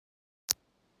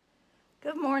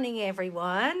morning,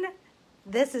 everyone.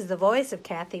 This is the voice of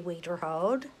Kathy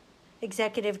Wiederhold,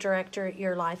 Executive Director at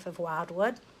YourLife of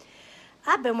Wildwood.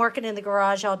 I've been working in the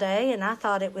garage all day, and I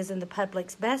thought it was in the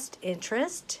public's best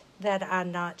interest that I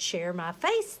not share my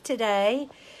face today.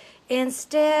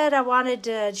 Instead, I wanted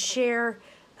to share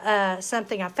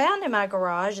something I found in my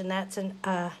garage, and that's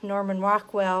a Norman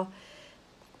Rockwell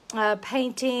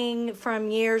painting from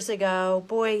years ago.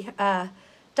 Boy,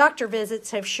 doctor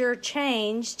visits have sure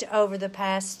changed over the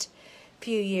past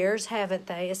few years, haven't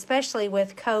they? Especially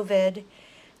with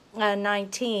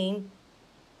COVID-19.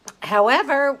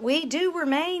 However, we do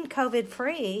remain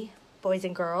COVID-free, boys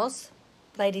and girls,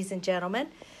 ladies and gentlemen,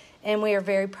 and we are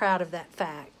very proud of that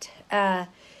fact.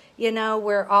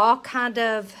 We're all kind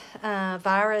of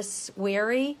virus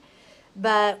weary,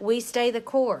 but we stay the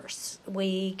course.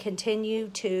 We continue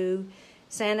to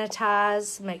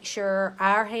sanitize, make sure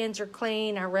our hands are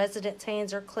clean, our residents'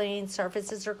 hands are clean,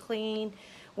 surfaces are clean.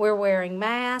 We're wearing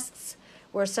masks.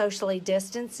 We're socially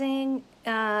distancing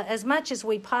as much as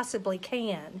we possibly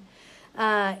can.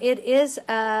 It's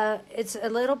a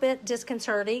little bit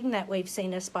disconcerting that we've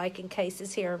seen a spike in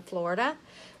cases here in Florida,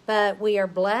 but we are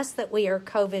blessed that we are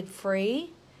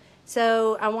COVID-free.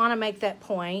 So I want to make that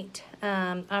point.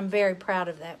 I'm very proud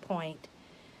of that point.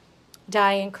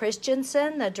 Diane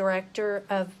Christensen, the director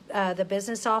of the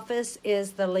business office,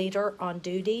 is the leader on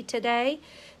duty today.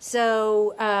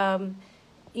 So,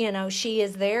 she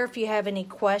is there if you have any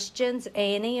questions.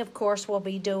 Annie, of course, will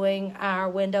be doing our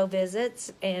window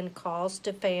visits and calls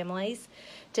to families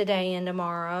today and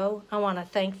tomorrow. I want to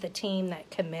thank the team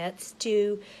that commits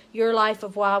to YourLife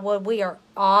of Wildwood. We are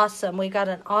awesome. We got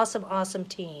an awesome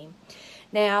team.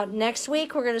 Now, next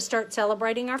week, we're going to start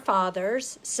celebrating our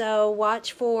fathers. So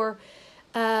watch for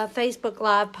Facebook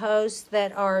Live posts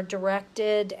that are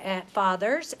directed at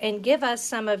fathers, and give us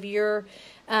some of your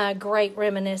great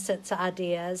reminiscence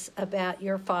ideas about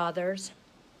your fathers.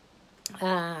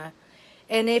 And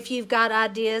if you've got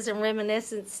ideas and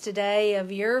reminiscence today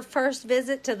of your first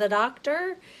visit to the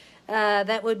doctor,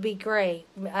 that would be great.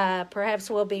 Perhaps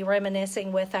we'll be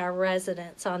reminiscing with our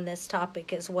residents on this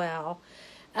topic as well.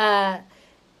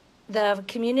 The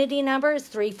community number is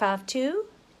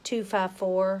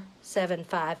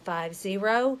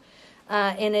 352-254-7550.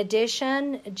 In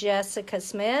addition, Jessica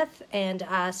Smith and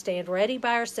I stand ready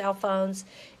by our cell phones.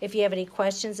 If you have any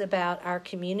questions about our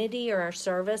community or our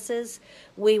services,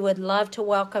 we would love to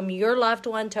welcome your loved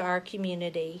one to our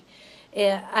community.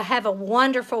 I have a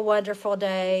wonderful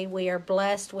day. We are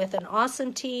blessed with an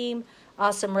awesome team,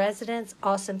 awesome residents,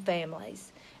 awesome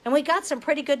families. And we got some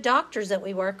pretty good doctors that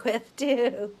we work with,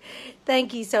 too.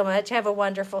 Thank you so much. Have a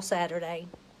wonderful Saturday.